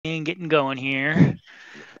getting going here.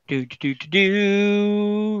 Do.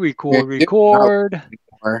 Yeah, Record, Dip not record.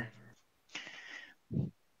 anymore.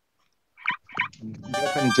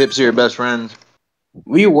 Jeff and Tipsy are best friends.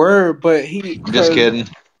 We were, but I'm just because kidding.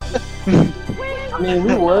 I mean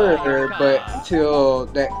we were, but until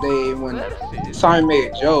that day when Simon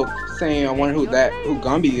made a joke saying I wonder who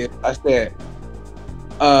Gumby is, I said,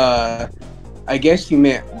 uh, I guess he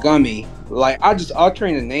meant Gummy. Like I just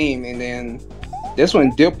altering the name, and then this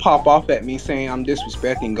one Dip pop off at me saying I'm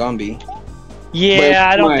disrespecting Gumby. But it Yeah, I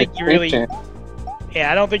was don't my think you really. intention.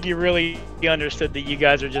 Yeah, I don't think you really understood that you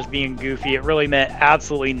guys are just being goofy. It really meant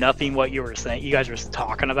absolutely nothing what you were saying. You guys were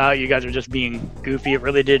talking about. You guys were just being goofy. It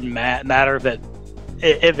really didn't matter if it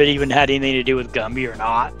even had anything to do with Gumby or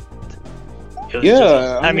not. It was just.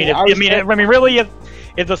 Yeah, I mean, really,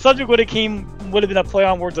 if the subject would have been a play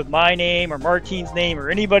on words with my name or Martine's name or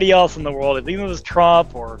anybody else in the world, if even it was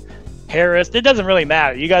Trump or Harris, it doesn't really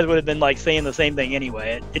matter. You guys would have been like saying the same thing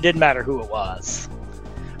anyway. It didn't matter who it was.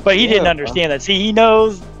 But he didn't understand that. See, he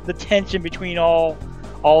knows the tension between all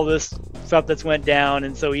this stuff that's went down,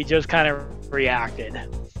 and so he just kind of reacted.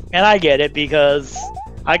 And I get it because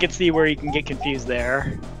I could see where he can get confused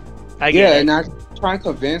there. I get it. And I try and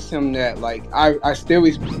convince him that like I still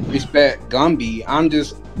respect Gumby. I'm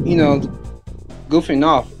just goofing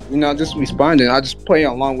off. Just responding. I just play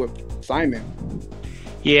along with Simon.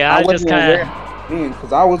 Yeah, I just kind of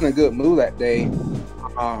because I was in a good mood that day.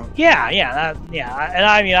 Yeah, and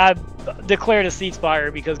I mean I declared a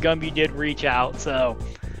ceasefire because Gumby did reach out, so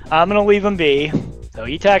I'm gonna leave him be. So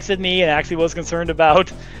he texted me and actually was concerned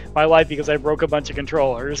about my life because I broke a bunch of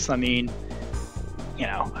controllers. I mean,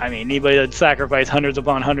 anybody that sacrifice hundreds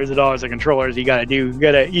upon hundreds of dollars of controllers, it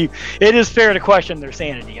is fair to question their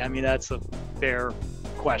sanity. I mean, that's a fair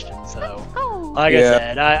question. So, like I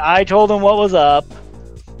said, I told him what was up.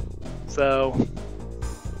 So.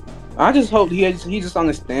 I just hope he just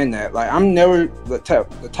understand that. Like I'm never the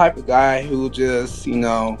type of guy who just he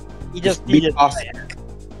just didn't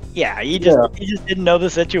know the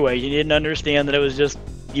situation. He didn't understand that it was just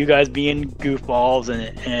you guys being goofballs, and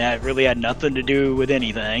it really had nothing to do with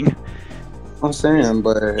anything. I'm saying,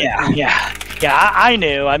 but I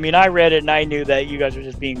knew. I mean, I read it and I knew that you guys were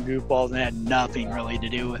just being goofballs and it had nothing really to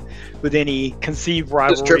do with any conceived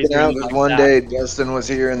rivalry. Just tripping out because one day Dustin was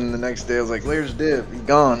here and the next day I was like, "Where's Dip? He's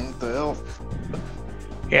gone. What the hell?"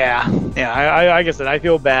 Yeah. Like I said, I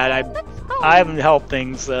feel bad. I haven't helped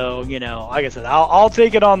things, so like I said, I'll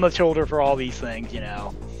take it on the shoulder for all these things. You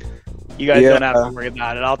guys don't have to worry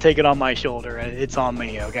about it. I'll take it on my shoulder. It's on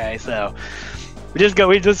me. Okay, so.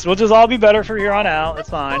 We'll just all be better from here on out. It's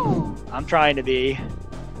fine. I'm trying to be.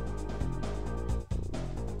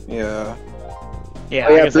 Yeah. Yeah.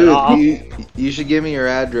 Oh, yeah, Booth, you should give me your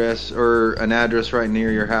address or an address right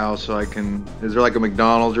near your house so I can. Is there like a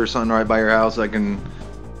McDonald's or something right by your house I can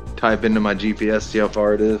type into my GPS, see how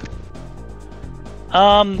far it is?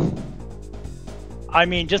 I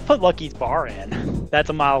mean, just put Lucky's Bar in. That's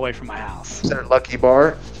a mile away from my house. Is there a Lucky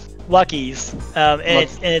Bar? Lucky's, and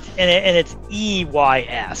it's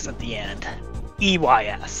EYS at the end.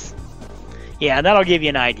 EYS. Yeah, that'll give you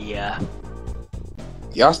an idea.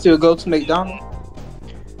 Y'all still go to McDonald's?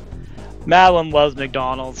 Madeline loves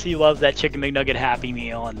McDonald's. He loves that chicken McNugget Happy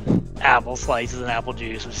Meal and apple slices and apple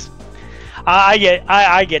juices. I get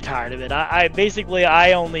tired of it.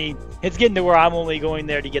 It's getting to where I'm only going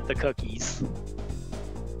there to get the cookies.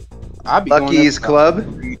 Lucky's Club.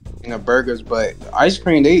 Burgers, but ice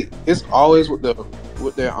cream it's always with their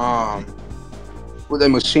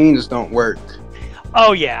machines just don't work.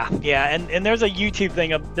 Oh yeah, and there's a YouTube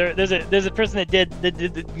thing of there's a person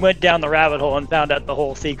that went down the rabbit hole and found out the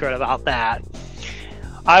whole secret about that.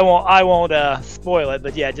 I won't spoil it,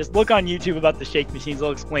 but yeah, just look on YouTube about the shake machines.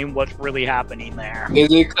 They'll explain what's really happening there.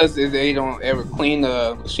 Is it because they don't ever clean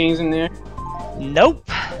the machines in there? Nope.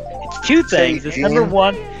 It's two things. It's number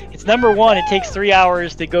one, it takes 3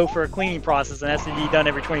 hours to go for a cleaning process and has to be done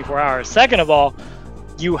every 24 hours. Second of all,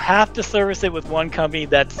 you have to service it with one company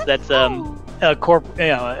that's in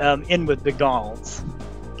with McDonald's.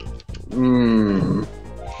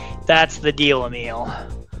 That's the deal, Emil.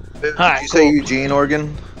 Did you say Eugene,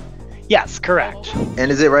 Oregon? Yes, correct.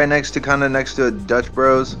 And is it right next to Dutch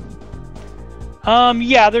Bros?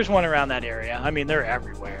 Yeah, there's one around that area. I mean, they're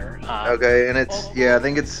everywhere. Okay, and I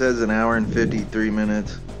think it says 1 hour and 53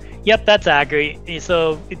 minutes. Yep, that's accurate.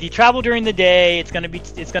 So if you travel during the day, it's gonna be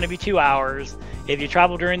 2 hours. If you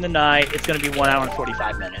travel during the night, it's gonna be 1 hour and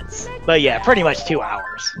 45 minutes. But yeah, pretty much 2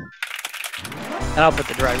 hours. And I'll put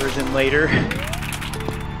the drivers in later.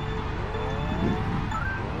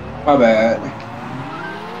 My bad.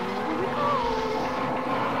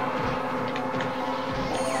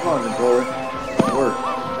 Come on, controller. Work.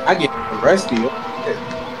 I get rusty.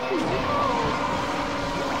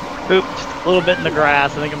 Oop, just a little bit in the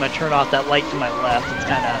grass. I think I'm gonna turn off that light to my left. It's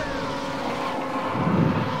kind of.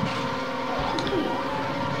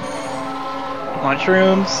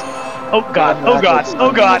 Mushrooms. Oh god, oh god,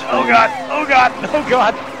 oh god, oh god, oh god, oh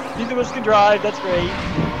god. Neither of us can drive, that's great.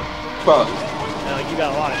 Fuck. No, you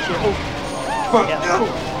got a lot of shit. Oh, Fuck. yeah.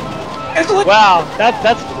 No. It's like, Wow,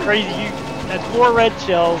 that's crazy. That's 4 red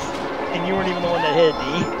shells, and you weren't even the one that hit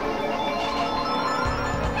me.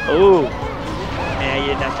 Oh. Yeah, you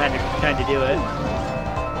didn't have time to do it.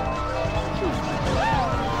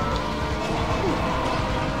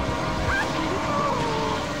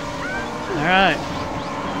 Alright.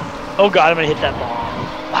 Oh god, I'm gonna hit that ball.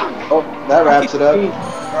 Fuck. Oh, that wraps it up. you're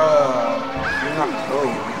not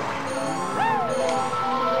going.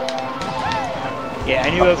 Yeah, I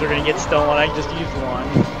knew those were gonna get stolen. I just used one.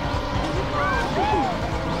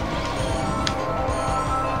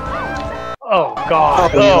 Oh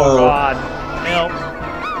god. Oh, Oh no. god. No.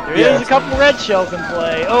 There is a couple red shells in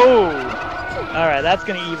play. Oh. Alright, that's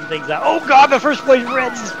gonna even things out. Oh god, the first place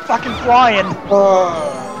reds is fucking flying.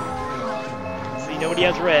 See, nobody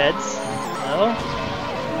has reds. No.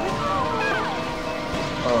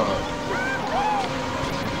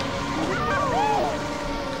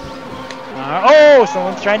 Oh,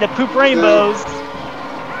 someone's trying to poop rainbows.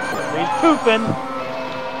 Somebody's pooping.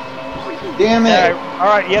 Damn it.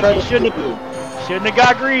 Alright, yep, you shouldn't have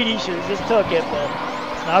got greedy, should have just took it, but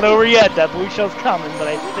it's not over yet. That blue shell's coming, but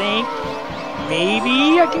I think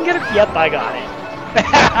maybe I can get it. Yep, I got it.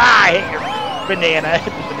 I hit your banana. I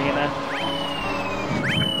hit the banana.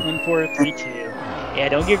 1, 4, 3, 2. Yeah,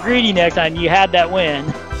 don't get greedy next time. You had that win.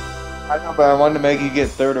 I know, but I wanted to make you get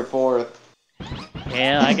 3rd or 4th.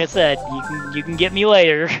 Yeah, like I said, you can get me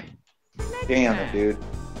later. Damn it, dude.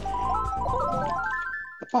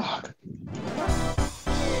 Fuck.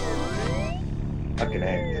 Fucking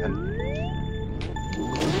A, man.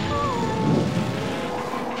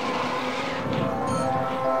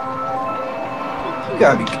 You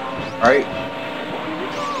gotta be right.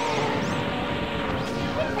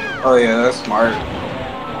 Oh yeah, that's smart.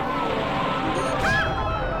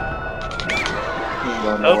 Ain't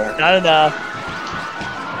going Oh, nowhere. not enough.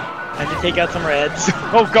 I need to take out some reds.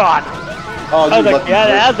 Oh god. Oh, I was you like, lucky yeah,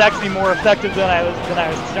 bitch. that's actually more effective than I was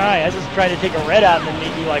trying. I was just trying to take a red out and then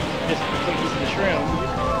maybe like just put using the shroom.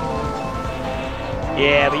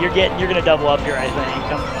 Yeah, but you're gonna double up here, I think.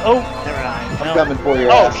 Oh, never mind. I'm No. coming for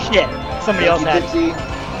your Oh ass. shit! Somebody else had. Dipsy.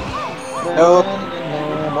 No.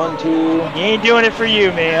 1, 2, He ain't doing it for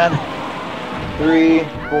you, man. 3,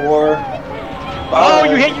 4. Oh,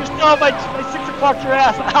 you hit yourself! I 6 o'clock your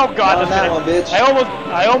ass. Oh god, On that one, bitch.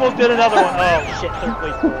 I almost did another one. Oh shit! 3rd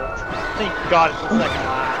place gold. Thank God it's the 2nd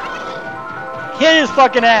one. Hit his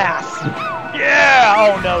fucking ass! Yeah!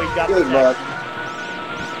 Oh no, he got Good the luck.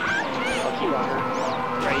 Lucky rocker.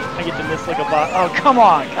 Right, I get to miss like a bot. Oh come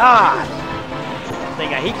on, God!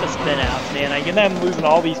 Thing, I hate the spin outs, man. I get them losing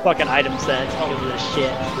all these fucking item sets because of this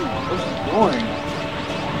shit. What's he doing?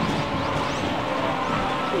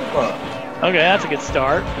 Fuck. Okay, that's a good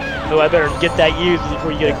start. So I better get that used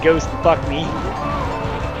before you get a ghost and fuck me.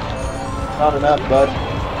 Not enough, bud.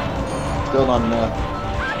 Still not enough.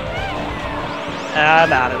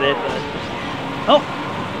 I'm out of it, but... Oh!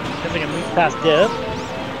 Guess I can move past Div.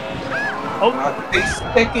 Oh!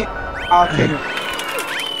 Take it. I'll take it.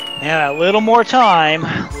 Yeah, a little more time.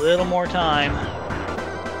 A little more time.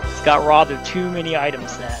 Just got robbed of too many item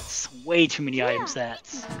sets. Way too many item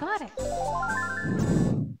sets. Got it.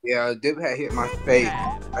 Yeah, Dip had hit my face.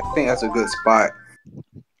 I think that's a good spot.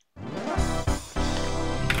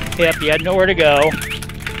 Yep, you had nowhere to go.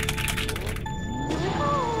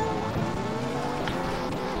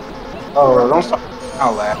 Oh, don't stop.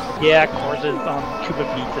 I'll laugh. Yeah, of course, it's on Cuba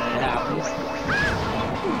Pizza it happens.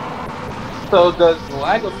 So does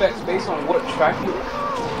lag affects based on what track you?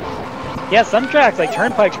 Yeah, some tracks, like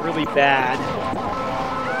Turnpike's really bad.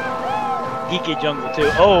 DK Jungle too.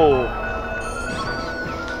 Oh!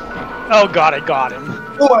 Oh god, I got him.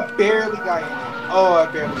 Oh, I barely got him. Oh, I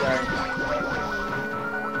barely got him.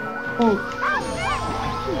 Ooh.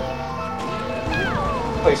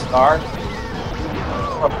 Play star.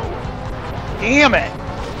 Damn it!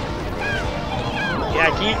 Yeah,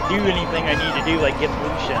 I can't do anything I need to do, like get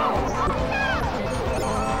blue shells.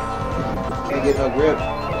 Can't get no grip.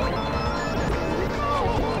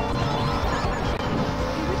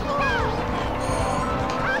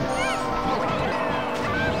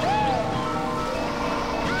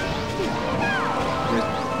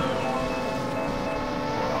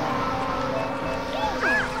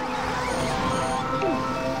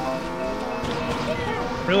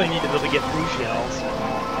 Really really need to be able to get through shells.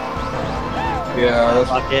 Yeah, that's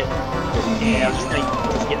Fuck it. Yeah, I'm just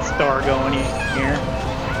gonna just get Star going here.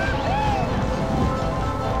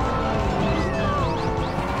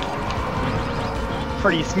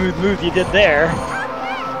 Pretty smooth move you did there.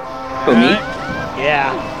 for me.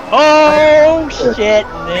 Yeah. Oh shit!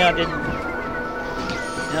 No, I didn't.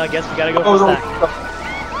 No, I guess we gotta go for that.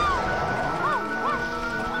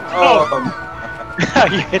 Oh,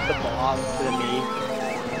 You hit the ball instead of me.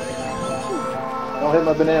 Don't hit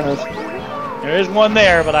my bananas. There is one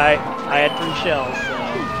there, but I had 3 shells, so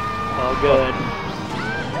all good.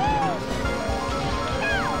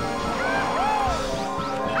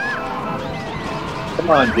 Come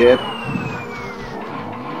on, Dip.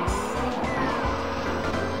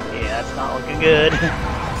 Yeah, that's not looking good. 2,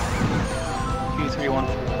 3, 1,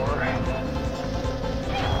 4.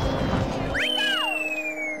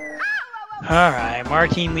 All right,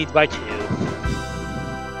 Martine leads by 2.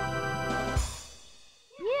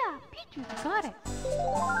 Yeah, Pichu got it.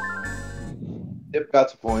 Dip got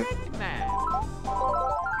the point.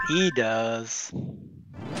 He does.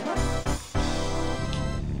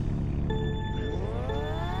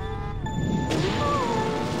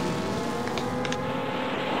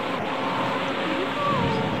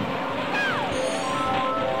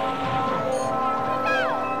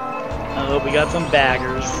 Oh, we got some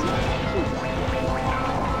baggers.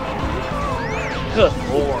 Good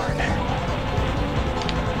lord.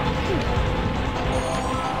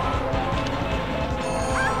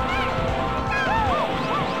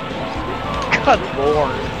 Good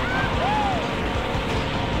lord.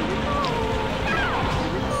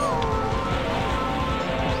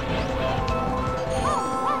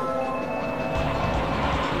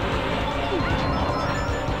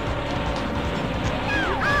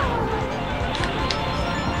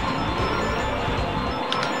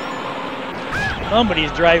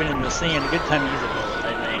 Somebody's driving in the sand. Good time to use a bullet,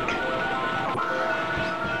 I think.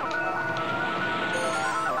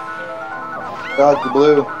 Dodge the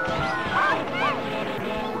blue.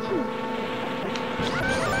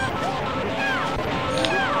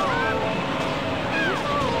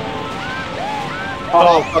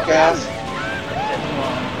 Oh, fuck ass.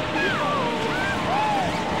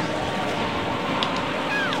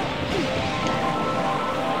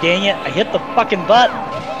 Dang it, I hit the fucking button.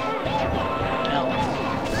 Hell.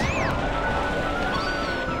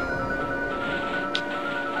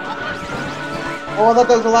 Oh, I thought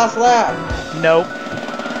that was the last lap. Nope.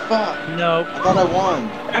 Fuck. Nope. I thought I won.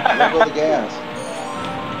 Let go of the gas.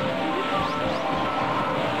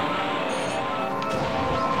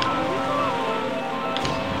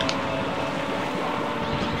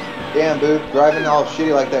 Damn, dude. Driving all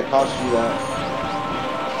shitty like that cost you that.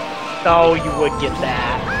 Oh, you would get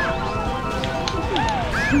that.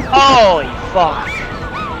 Holy fuck.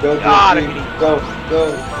 Go, Gotta Disney. be. Go,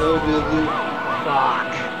 Disney. Fuck.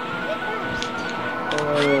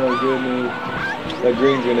 Oh, goodness. That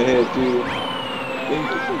green's gonna hit, too.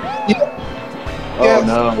 Oh, Yes.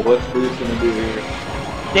 no. What's Bruce gonna do here?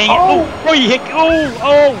 Dang it. Oh, oh you hit.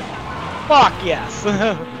 Oh. Fuck yes.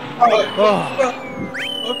 Oh.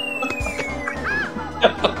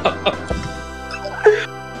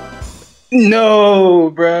 No,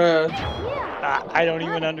 bruh. I don't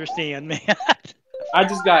even understand, man. I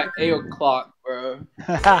just got 8 o'clock, bruh.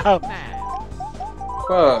 Fuck.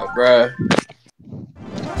 Fuck, bruh.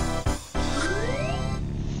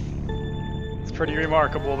 It's pretty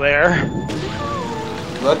remarkable there.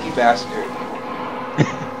 Lucky bastard.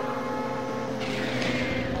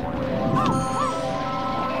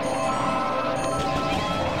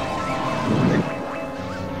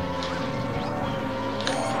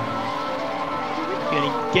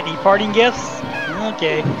 Get any parting gifts?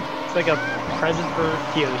 Okay. It's like a present for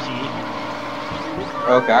Kyoshi.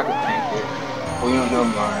 Okay, I can take it. Well, you don't know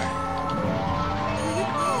mine.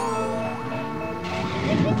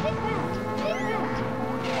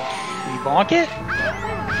 We bonk it?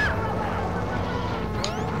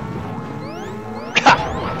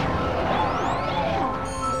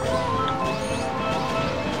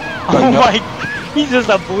 Oh my! He's just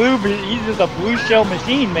a blue shell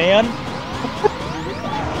machine, man.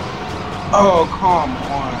 Oh, come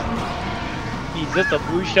on. He's just a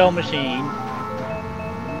blue shell machine.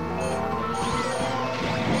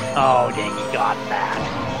 Oh dang, he got that.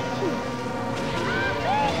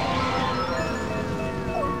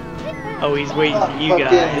 Oh, he's waiting for you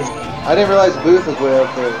guys. I didn't realize Booth was way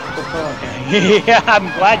up there. What the fuck? Yeah, I'm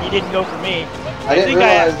glad you didn't go for me. I didn't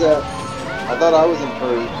realize that. I thought I was in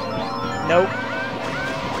first. Nope.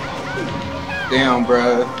 Damn,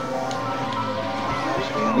 bruh.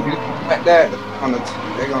 You can expect that on the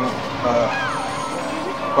they're gonna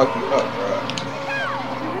fuck you up, bro.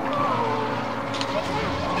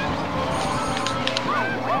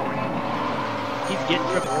 He's getting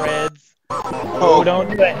triple reds. Oh. Oh, don't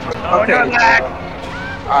do it. Oh, Okay. no lag.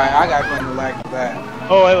 Alright, I got going to lag for that.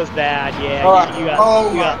 Oh, it was bad. Yeah, Alright. you got. Oh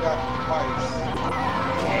you my got, god,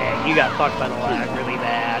 twice. yeah, you got fucked by the lag really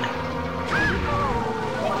bad.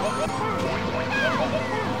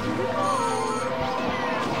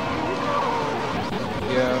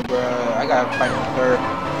 Yeah, bro. I gotta fight for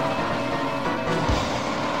third.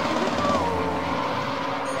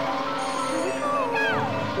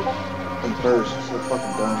 I'm first. So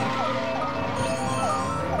fucking dumb.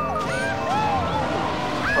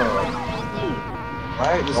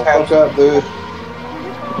 Right? Just Don't have fuck up, dude.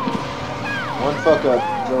 One fuck up,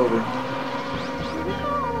 it's over.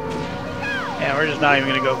 Yeah, we're just not even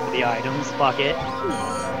gonna go for the items. Fuck it.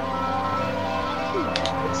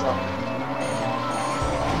 What's up?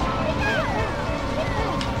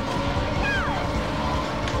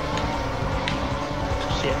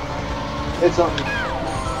 Shit. It's something.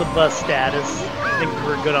 The bus status. I think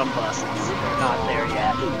we're good on buses. We're not there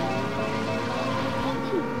yet.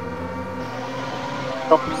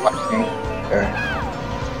 Okay.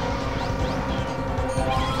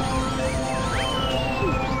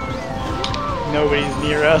 Nobody's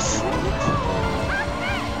near us.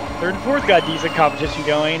 Third and fourth got decent competition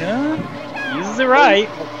going, huh? Uses it right.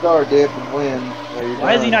 Star dip and win. There you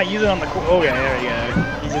Why is he go. not using it on the oh yeah, there we go.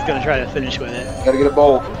 He's just gonna try to finish with it. Gotta get a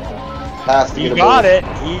bolt. Has to He get a got bolt. it.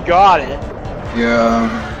 He got it.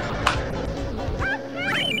 Yeah.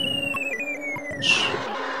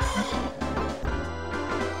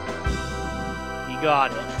 He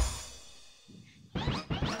got it.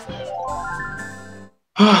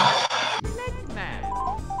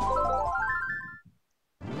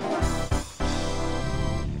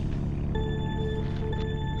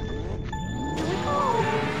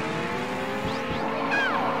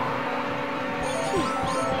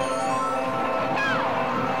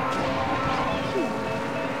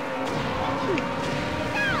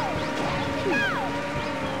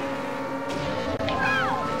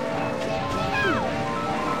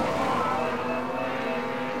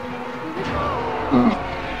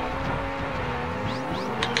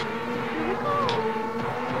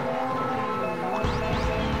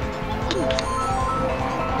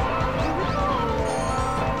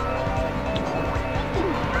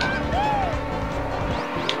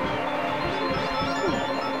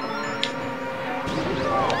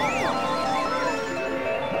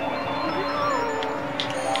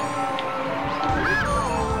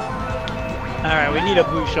 Alright, we need a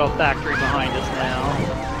blue shell factory behind us now.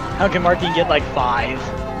 How can Martin get like 5?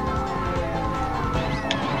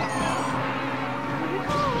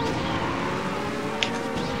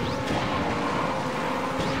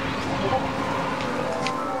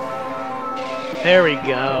 There we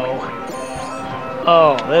go.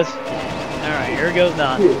 Oh, this... Alright, here goes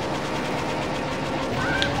nothing.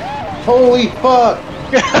 Holy fuck!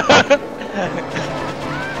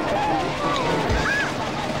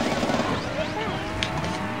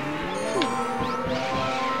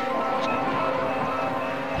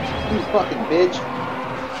 You fucking bitch.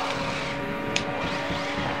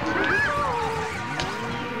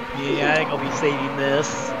 Yeah, I think I'll be saving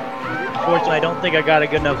this. Unfortunately, I don't think I got a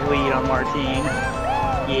good enough lead on Martine.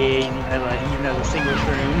 Yeah, he even has a single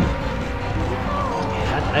shroom.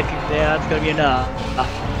 Yeah, that's gonna be enough.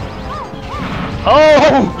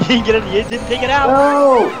 Oh! You didn't get it. You didn't take it out.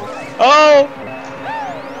 No! Oh!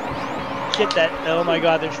 Shit! That. Oh my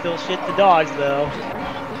God! There's still shit to dodge though.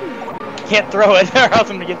 Can't throw it, or else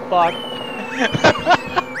I'm gonna get fucked.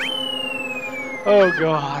 Oh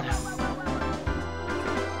God.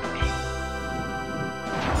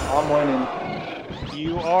 I'm winning.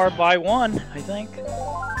 You are by 1, I think.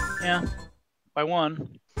 Yeah, by 1.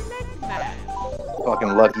 Fucking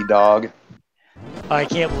lucky dog. I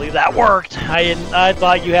can't believe that worked. I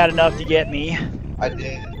thought you had enough to get me. I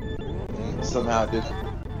did. Somehow it didn't.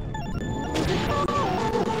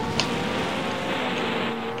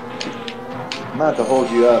 I'm gonna have to hold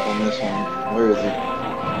you up on this one. Where is he?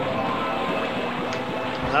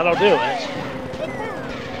 That'll do it.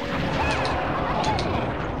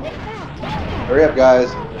 Hurry up, guys.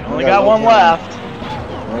 Only got one left.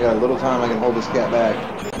 I got a little time. I can hold this cat back.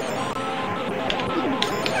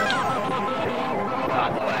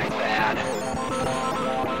 God, the lag's bad.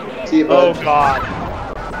 See you, Oh bud. God.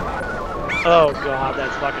 Oh God,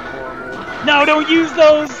 that's fucking horrible. No, don't use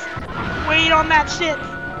those. Wait on that shit.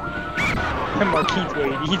 Marquine's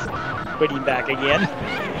waiting. He's waiting back again.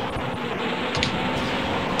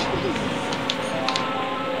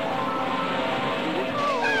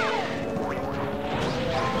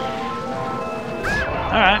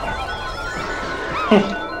 Alright.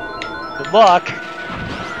 Good luck.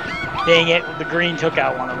 Dang it, the green took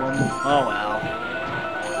out one of them. Oh well.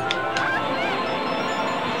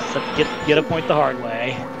 Just have to get a point the hard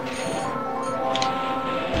way.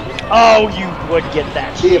 Oh, you would get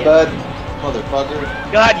that See shit. ya, bud. Motherfucker.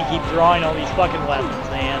 God, you keep drawing all these fucking weapons,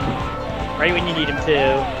 man. Right when you need them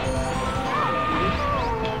to.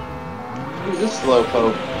 Who's this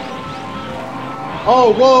slowpoke?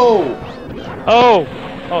 Oh, whoa! Oh!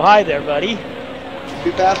 Oh, hi there, buddy.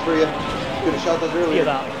 Too fast for you. Could have shot those See earlier.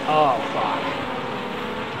 about. Oh, fuck.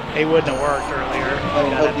 They wouldn't have worked earlier.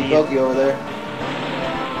 Playing Gotta hokey be- pokey over there.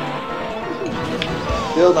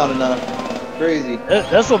 Still not enough. Crazy.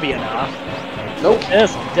 This'll be enough. Nope.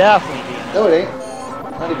 This'll definitely be enough. No, it ain't.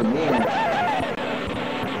 Not even near.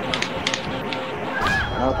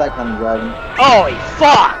 Not with that kind of driving. Holy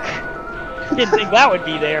fuck! Didn't think that would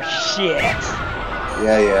be there. Shit.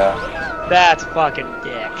 Yeah. That's fucking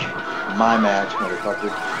dick. My match,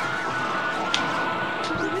 motherfucker.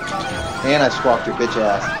 And I squawked your bitch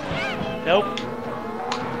ass. Nope.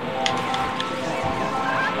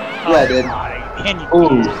 Yeah, I did. God, and you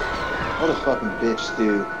Ooh. What a fucking bitch,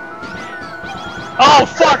 Stu. Oh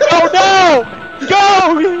fuck! Oh no!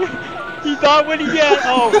 Go! He thought what he get.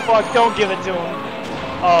 Oh fuck! Don't give it to him.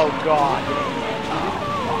 Oh god.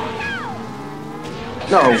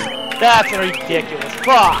 No. That's ridiculous.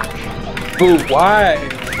 Fuck! Boo, why?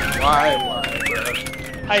 Why,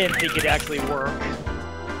 bro? I didn't think it'd actually work.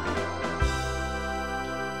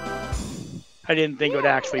 I didn't think it would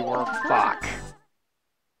actually work. Fuck.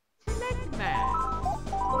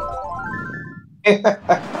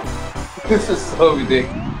 This is so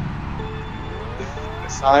ridiculous.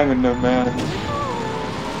 Simon, no man.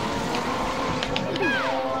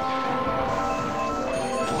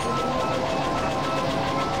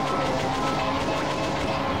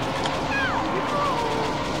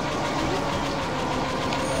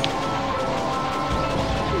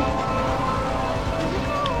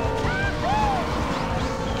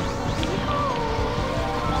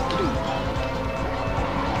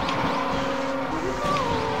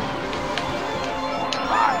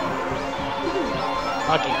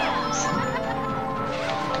 Fucking hells.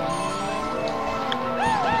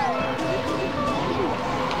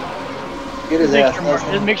 Get his ass.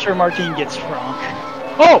 Just make sure Martine gets drunk.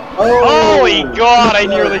 Oh! Oh! Holy god, I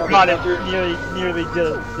nearly Motherfucker. got it. Nearly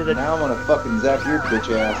did it. Now I'm gonna fucking zap your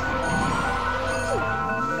bitch ass.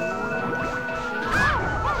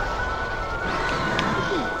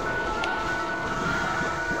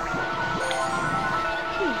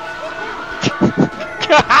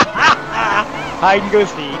 Hide and go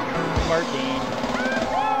seek. Martine.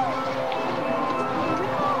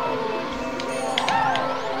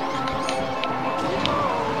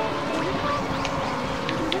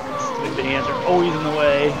 Stupid bananas are always in the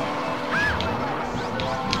way.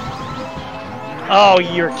 Oh,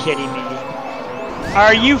 you're kidding me.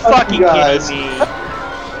 Are you fucking guys. kidding me?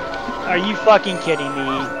 Are you fucking kidding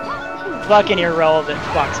me? Fucking irrelevant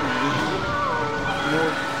fucks me.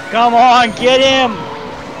 Come on, get him!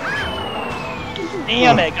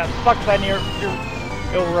 Damn it, got fucked by near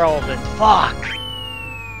irrelevant. Fuck!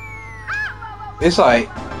 It's like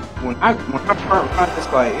when I front run,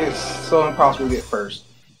 it's like it's so impossible to get first.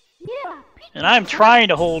 Yeah, And I'm trying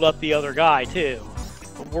to hold up the other guy too.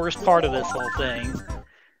 The worst part of this whole thing.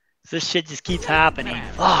 This shit just keeps happening.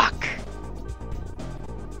 Fuck!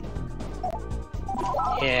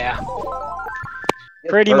 Yeah.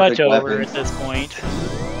 Pretty much Perfect over weapons. at this point.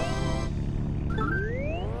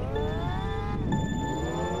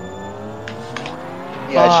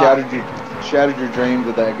 Yeah, Fuck. I shattered your dreams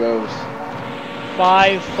with that ghost.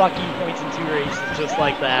 5 fucking points in 2 races, just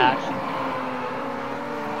like that.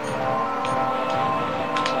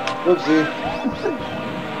 Whoopsie.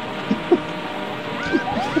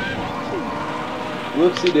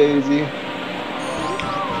 Whoopsie daisy.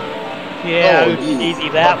 Yeah, Oh, oops, you easy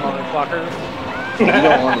that motherfucker. You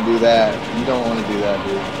don't want to do that. You don't want to do that,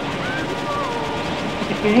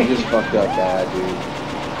 dude. You just fucked up bad, dude.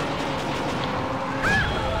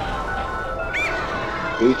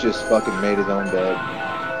 He just fucking made his own bed.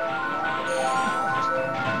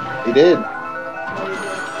 He did.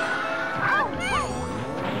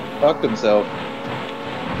 Fucked himself.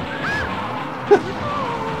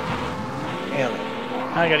 Damn it.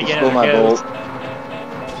 I gotta get Stole in my the bolt. ghost.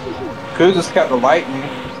 Could've just kept the lightning,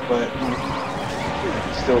 but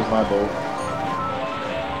Steals my bolt.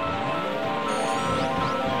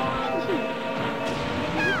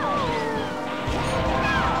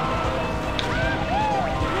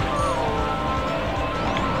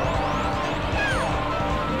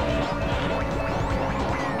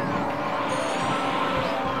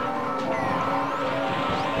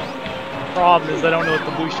 Problem is I don't know what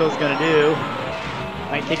the blue shell's gonna do.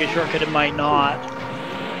 Might take a shortcut, it might not.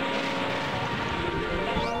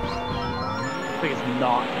 I think it's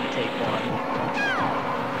not gonna take one.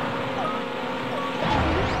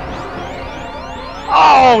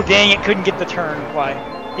 Oh, dang it, couldn't get the turn quite.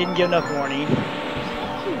 Didn't get enough warning.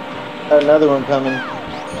 Got another one coming.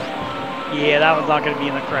 Yeah, that one's not gonna be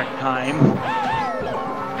in the correct time.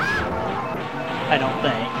 I don't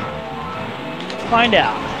think. Find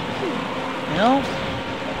out. No?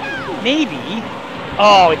 Maybe.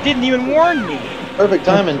 Oh, it didn't even warn me. Perfect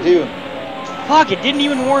timing too. Fuck, it didn't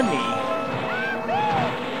even warn me.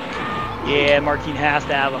 Yeah, Martin has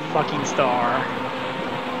to have a fucking star.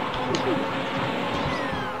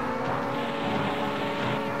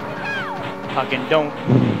 Fucking don't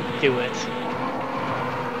do it.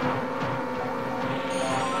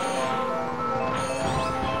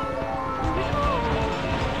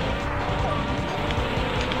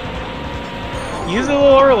 Use it a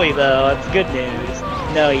little early though, that's good news.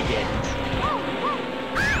 No, he didn't.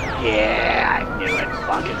 Yeah, I knew it.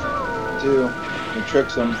 Fuck it. Two. He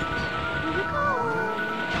tricks him.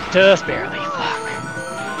 Just barely. Fuck.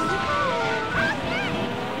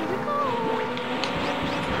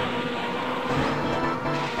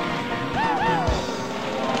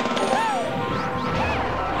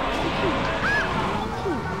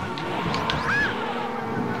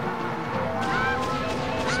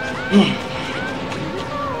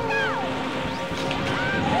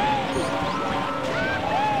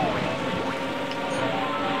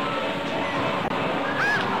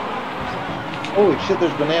 Holy shit,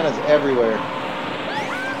 there's bananas everywhere.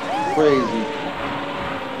 Crazy.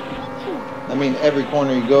 I mean, every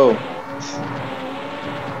corner you go.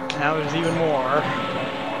 Now there's even more.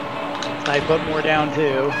 I put more down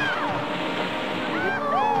too.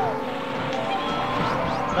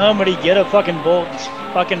 Somebody get a fucking bolt.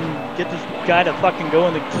 Fucking get this guy to fucking go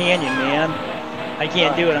in the canyon, man. I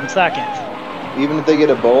can't do it, I'm second. Even if they get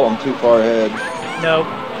a bolt, I'm too far ahead. Nope.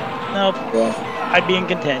 Nope. Yeah. I'd be in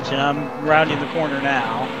contention. I'm rounding the corner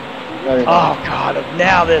now. No, you're Oh not. god,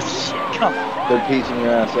 now this shit. Come on. They're piecing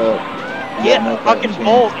your ass up. Get Yeah, a no fucking chance.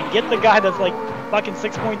 bolt and get the guy that's like fucking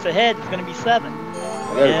 6 points ahead. It's gonna be 7.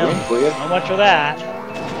 I got Yeah. a green for you. How much for that?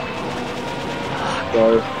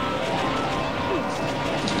 Sorry.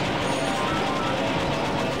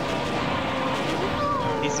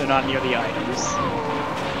 At least they're not near the items.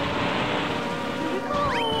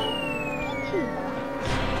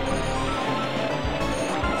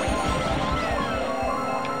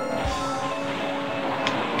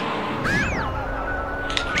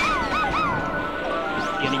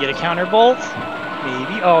 You gonna get a counter bolt?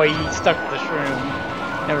 Maybe. Oh, he stuck with the shroom.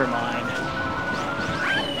 Never mind.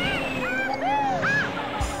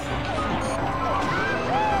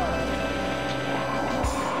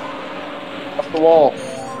 Off the wall.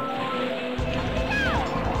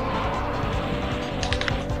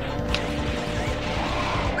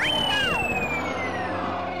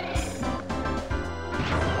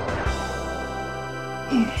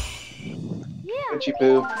 Yeah. Itchy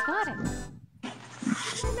poo. Got it.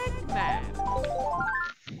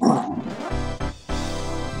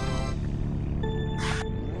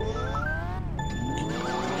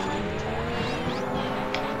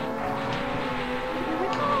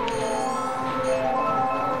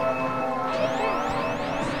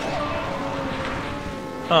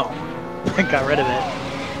 Oh, I got rid of it.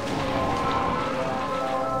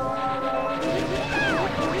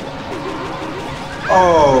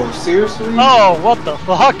 Oh, seriously? Oh, what the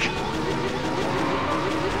fuck?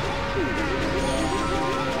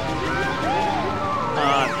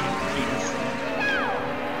 Jesus.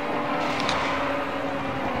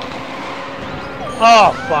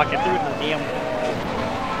 Oh, fuck, it threw it in the damn wall.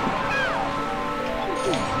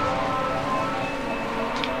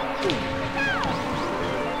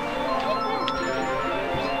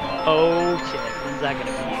 Oh shit, when's that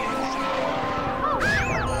gonna be used?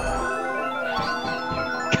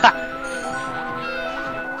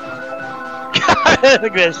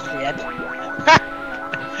 Look at this shit.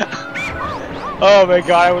 Oh my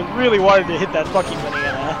god, I was really wanting to hit that fucking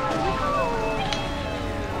banana.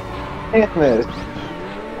 Damn it.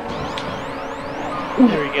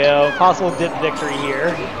 There we go. Possible dip victory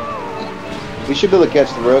here. We should be able to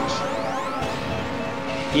catch the rooks.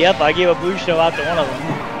 Yep, I gave a blue shell out to one of them.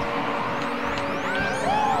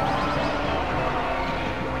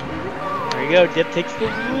 There you go, Dip takes the...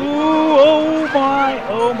 Ooh, oh my,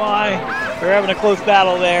 oh my. We're having a close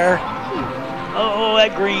battle there. Oh,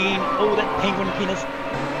 that green. Oh, that penguin penis.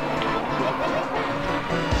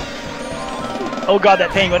 Oh god, that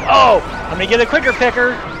penguin. Oh, I'm gonna get a quicker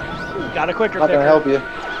picker. Got a quicker Not picker. gonna help you.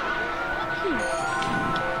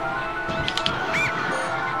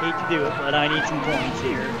 do it, but I need some points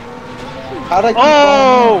here. How'd I keep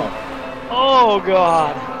Oh! Oh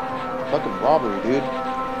god. on? Fucking robbery, dude.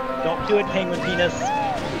 Don't do it, Penguin Penis.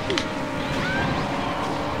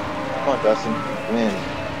 Come on, Dustin. Win.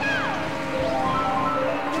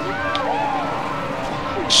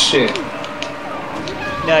 Shit.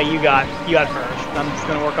 No, you got first. I'm just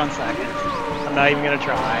gonna work on second. I'm not even gonna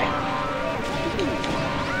try.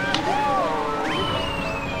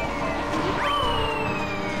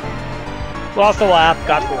 Lost a lap,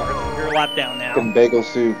 got fourth. You're a lap down now. Fucking bagel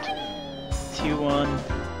soup. 2-1.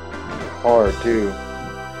 Hard, too.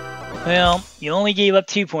 Well, you only gave up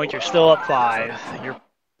 2 points. You're still up 5. You're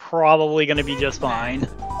probably gonna be just fine.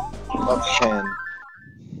 Up 10.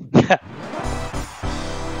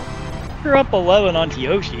 You're up 11 on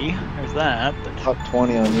Yoshi. There's that. But... Up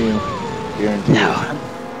 20 on you. Guaranteed. No.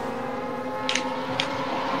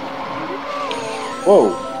 Whoa.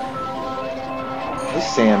 This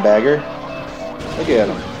sandbagger. Look at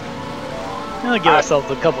him. We'll give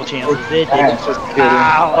ourselves a couple chances. It Ah, didn't. just kidding.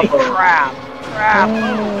 Holy crap! Crap!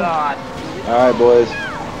 Oh god! Alright, boys.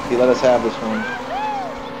 He let us have this one.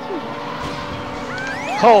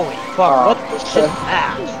 Holy fuck! What the shit is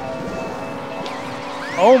that?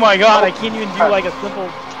 Oh my god! I can't even do like a simple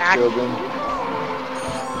tactic. Children.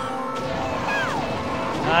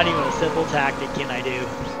 Not even a simple tactic can I do.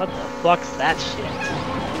 What the fuck's that shit?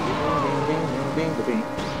 Ding, ding, ding, ding.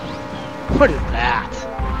 What is that?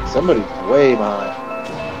 Somebody's way behind.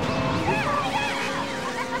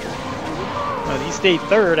 Well, if you stay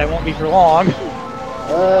third, I won't be for long.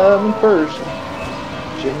 I'm first.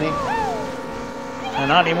 Shouldn't he?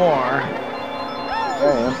 Not anymore. I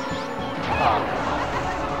am.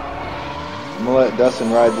 I'm gonna let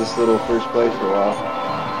Dustin ride this little first place for a while.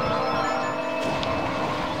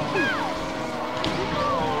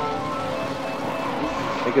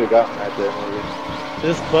 He could have gotten right there, maybe.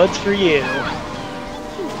 This bud's for you.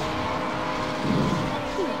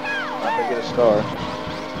 Not gonna get a star.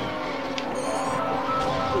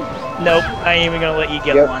 Nope, I ain't even gonna let you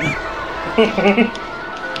get Yep. one.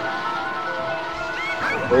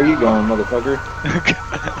 Where are you going, motherfucker?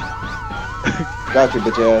 Got your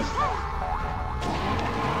bitch ass.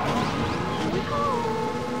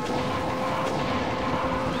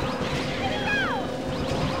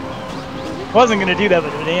 Wasn't gonna do that,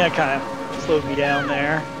 but Banana kind of slowed me down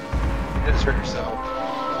there. You just hurt yourself.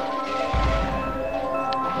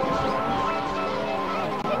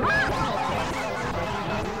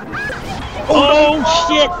 Oh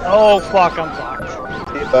shit! Oh fuck, I'm fucked.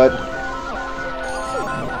 Hey, bud.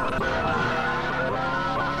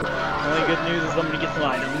 Only good news is I'm gonna get some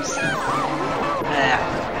items.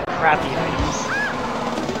 Ah, crappy items.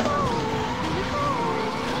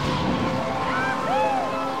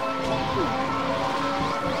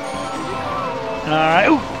 Alright,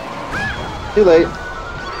 ooh! Too late.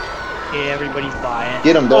 Yeah, everybody's buying.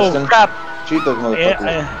 Get him, Dustin. Oh crap! Shoot those motherfuckers.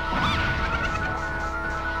 Yeah,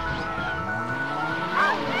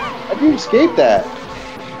 How did you escape that?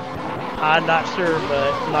 I'm not sure,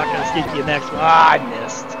 but I'm not gonna skip you next one. Ah, I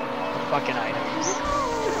missed. Fucking items.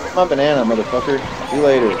 My banana, motherfucker. See you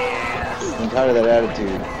later. Yes. I'm tired of that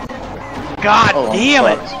attitude. God Oh, I'm damn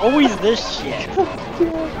it! fucked. Always this shit.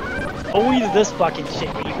 Always this fucking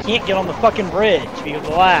shit, but you can't get on the fucking bridge because of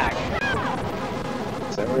lag.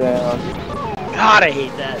 Settle down. God, I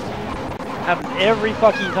hate that. Happens every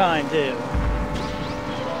fucking time, too.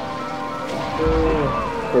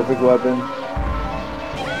 Perfect weapon.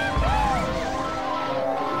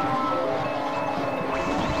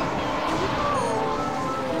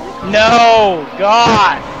 No!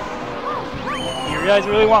 God! You guys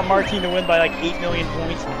really want Martine to win by like 8 million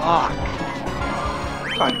points? Fuck.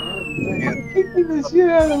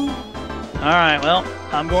 Alright, well,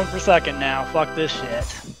 I'm going for second now. Fuck this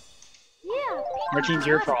shit. Yeah. Martine's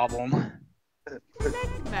your problem.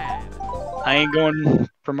 I ain't going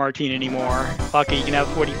for Martine anymore. Fuck it, you can have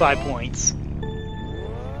 45 points.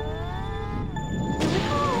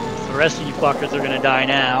 The rest of you fuckers are gonna die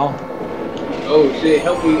now. Oh shit,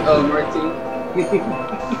 help me, Martine.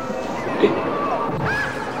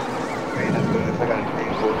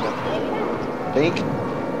 Think?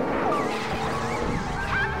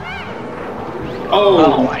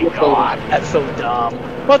 Oh my god, that's so dumb.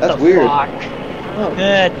 What That's the weird. fuck? Oh.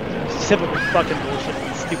 Typical fucking bullshit.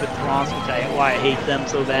 These stupid Throms, why I hate them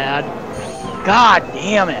so bad. God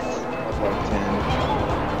damn it. Like 10.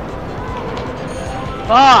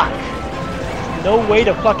 Fuck. There's no way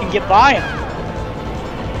to fucking get by him.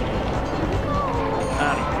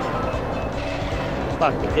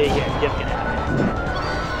 Fuck the pig, yeah, Dip can have it.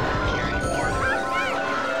 Care anymore.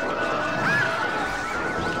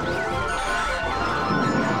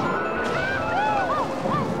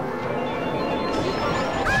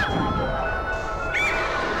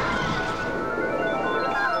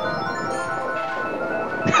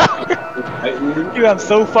 Dude, I'm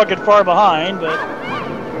so fucking far behind, but.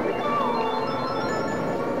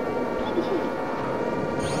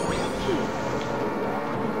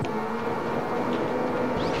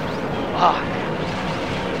 Ah.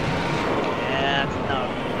 Yeah, it's no.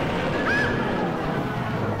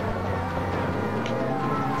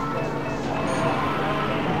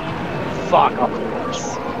 Fuck, of course.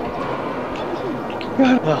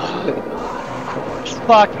 Of course.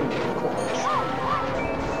 Fucking of course.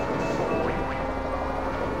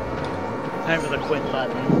 Time for the quit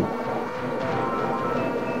button.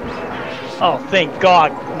 Oh, thank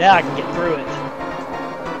God. Now I can get through it.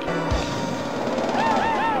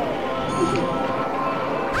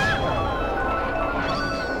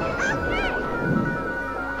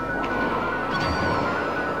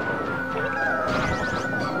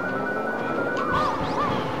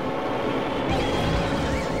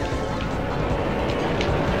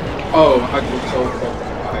 Oh, I get so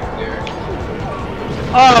fucking back there.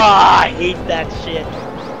 Ah, I hate that shit.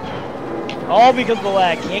 All because of the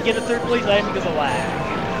lag. Can't get a third place item because of lag.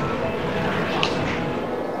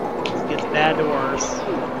 This gets bad to worse.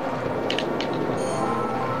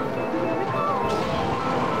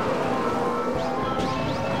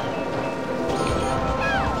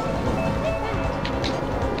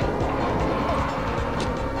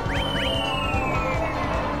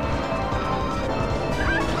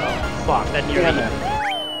 Fuck, that nearly.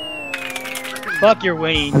 Fuck your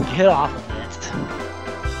Wayne. Get off of it.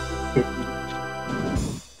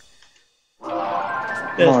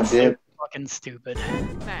 Come on, This is Dib. fucking stupid. Yeah,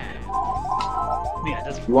 it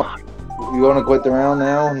doesn't. You want to quit the round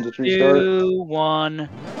now and just restart? 2, 1.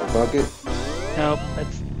 Fuck it. Nope,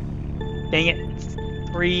 that's. Dang it. It's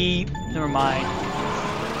 3. Never mind.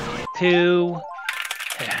 2.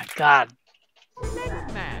 Yeah, God.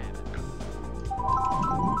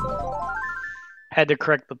 Had to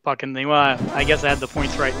correct the fucking thing. Well, I guess I had the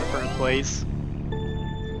points right in the first place.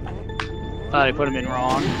 Thought I put them in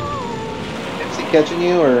wrong. Is he catching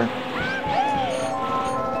you or?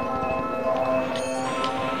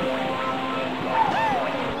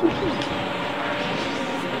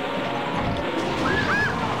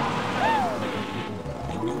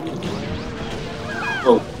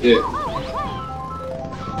 Oh, yeah.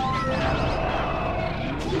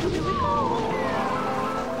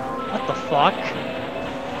 What the fuck?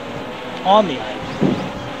 On the item.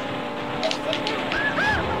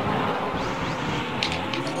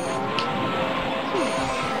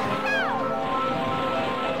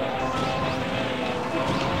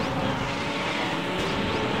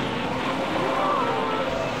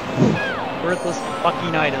 Worthless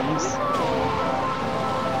fucking items.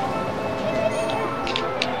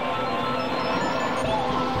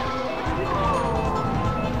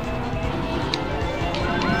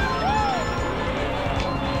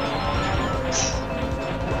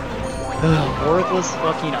 Ugh, worthless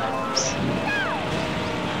fucking items.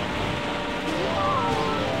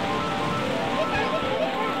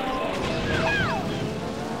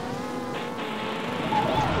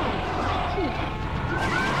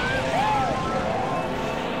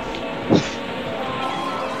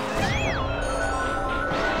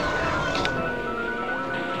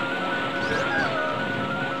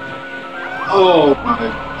 Oh my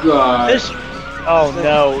god. This. Oh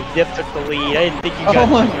no, Dip took the lead. I didn't think you got. Oh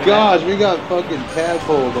my to gosh, we got fucking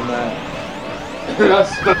tadpoled on that.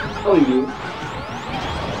 That's what I'm telling you.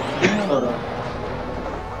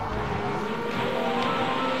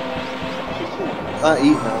 Not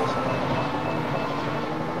eating those.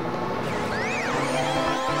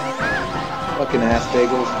 Fucking ass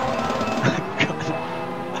bagels.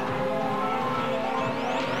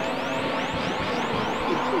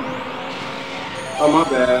 Oh my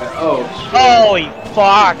bad. Oh. Holy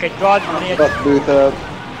fuck! I dodged an Fuck Booth up.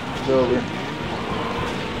 It's over.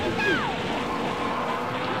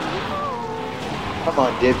 Come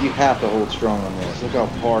on, Dib, you have to hold strong on this. Look how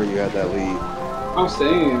far you had that lead. I'm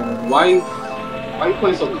saying, why you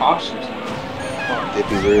playing so cautious? Come on,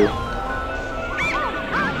 Dippy Roo.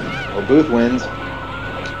 Well, Booth wins.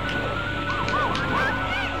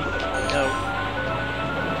 No.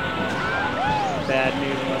 Bad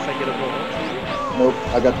news unless I get a bullet. Nope,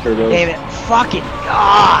 I got turbos. Damn it! Fucking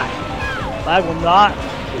God! I will not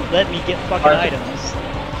let me get fucking items.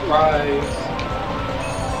 Surprise.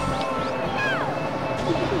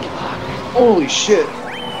 Holy shit!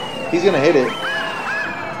 He's gonna hit it.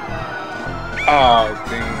 Oh,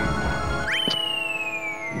 dang.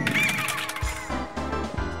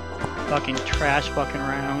 Fucking trash fucking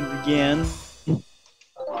round again.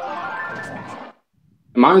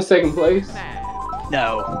 Am I in second place?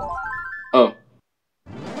 No. Oh.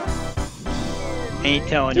 Ain't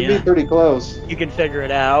telling Should be you. pretty close. You can figure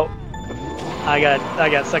it out. I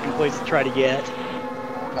got second place to try to get.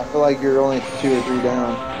 I feel like you're only 2 or 3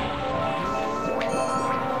 down.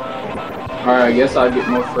 Alright, I guess I'll get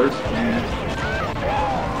more first. Man.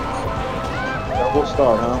 Double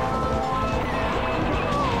start, huh?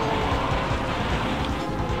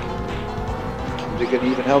 Is it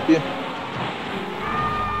gonna even help you?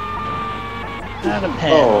 Not a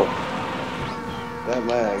pen. Oh, that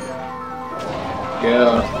lag.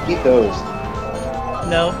 Yeah. Eat those.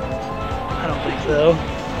 No, I don't think so.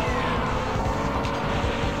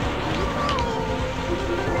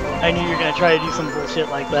 I knew you were gonna try to do some bullshit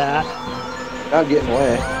like that. Not getting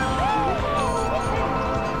away.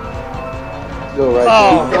 Go right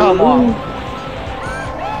Oh, there. come on.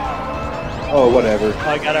 Oh, whatever.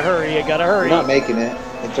 I gotta hurry, I gotta hurry. You're not making it.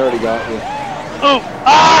 It's already got you. Oh!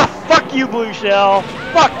 Ah! Fuck you, Blue Shell!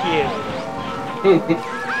 Fuck you!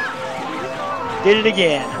 Did it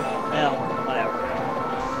again. Well, whatever.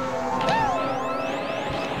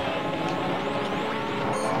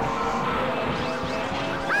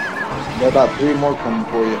 Got about 3 more coming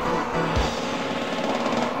for you.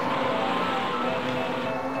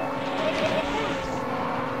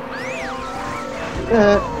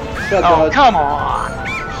 Oh, come on!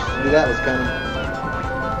 Knew that was coming.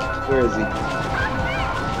 Where is he?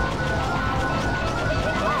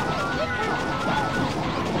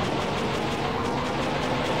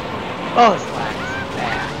 Oh, this lag is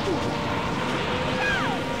bad.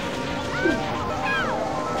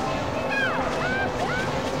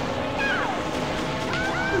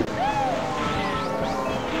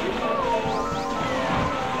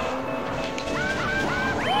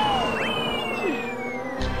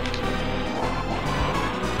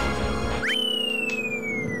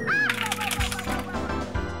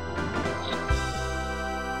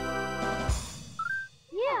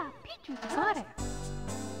 Yeah, Pichu got it.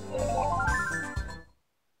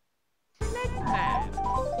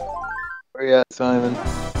 Where you at, Simon?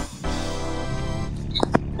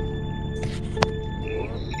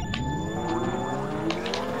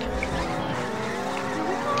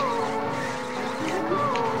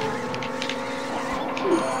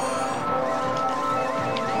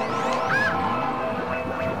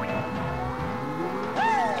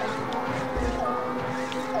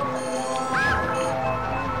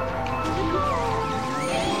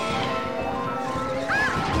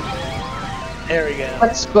 There we go.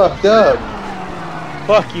 That's fucked up.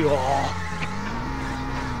 Fuck you all.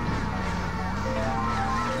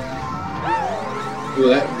 Ooh,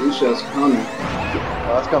 that blue shell's coming.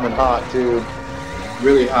 Oh, that's coming hot, too.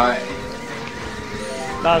 Really high.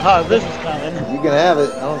 Not as hot as this is coming. You can have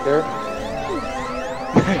it. I don't care.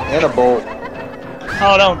 And a bolt.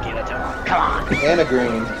 Oh, don't give it to him. Come on. And a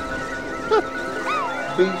green.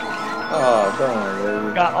 Oh, come on,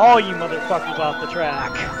 baby. Got all you motherfuckers off the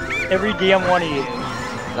track. Every damn one of you.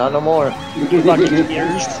 Not no more. Fucking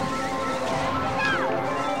cheaters.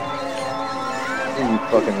 You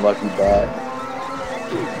fucking lucky bat.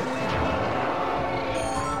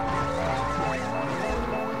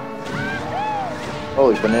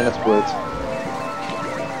 Holy banana splits.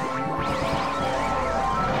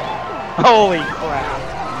 Holy crap.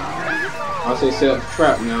 I'll say set up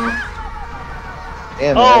trap now.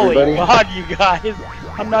 Damn it, Holy everybody. god, you guys.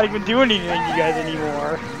 I'm not even doing anything to you guys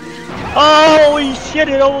anymore. Holy shit,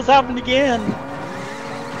 it almost happened again.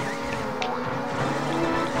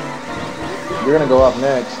 You're gonna go up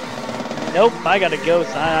next. Nope, I gotta go,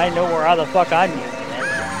 son. I know where the fuck I'm using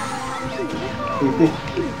it.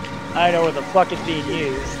 I know where the fuck it's being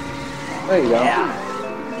used. There you go.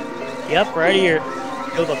 Yeah. Yep, right here.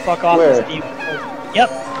 Go the fuck off Where? this team. Yep.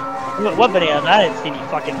 What bananas? I didn't see any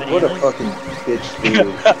fucking What a bananas. fucking bitch,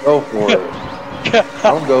 dude. Go for it.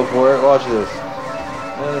 Don't go for it. Watch this.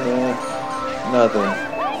 Nothing.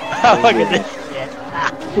 Look at this shit.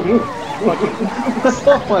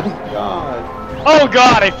 Oh my god. Oh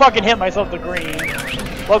god, I fucking hit myself with the green.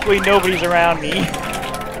 Luckily nobody's around me.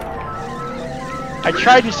 I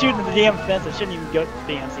tried to shoot into the damn fence, I shouldn't even go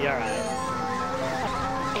fancy, alright.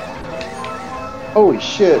 Holy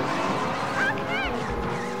shit.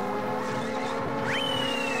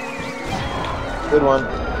 Good one.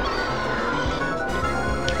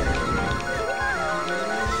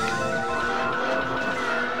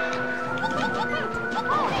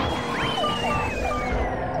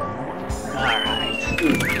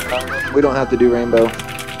 Alright. We don't have to do rainbow.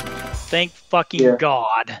 Thank fucking Yeah.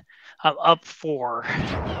 God. I'm up 4.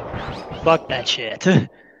 Fuck that shit.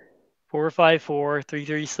 454,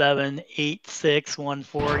 337,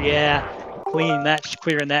 8614. Yeah, clearing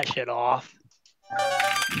that shit off.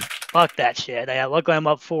 Fuck that shit. Yeah, luckily I'm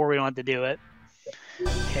up 4. We don't have to do it.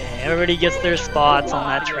 Okay, everybody gets their spots on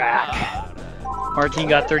that track. Martin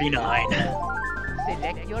got 39.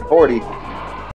 40.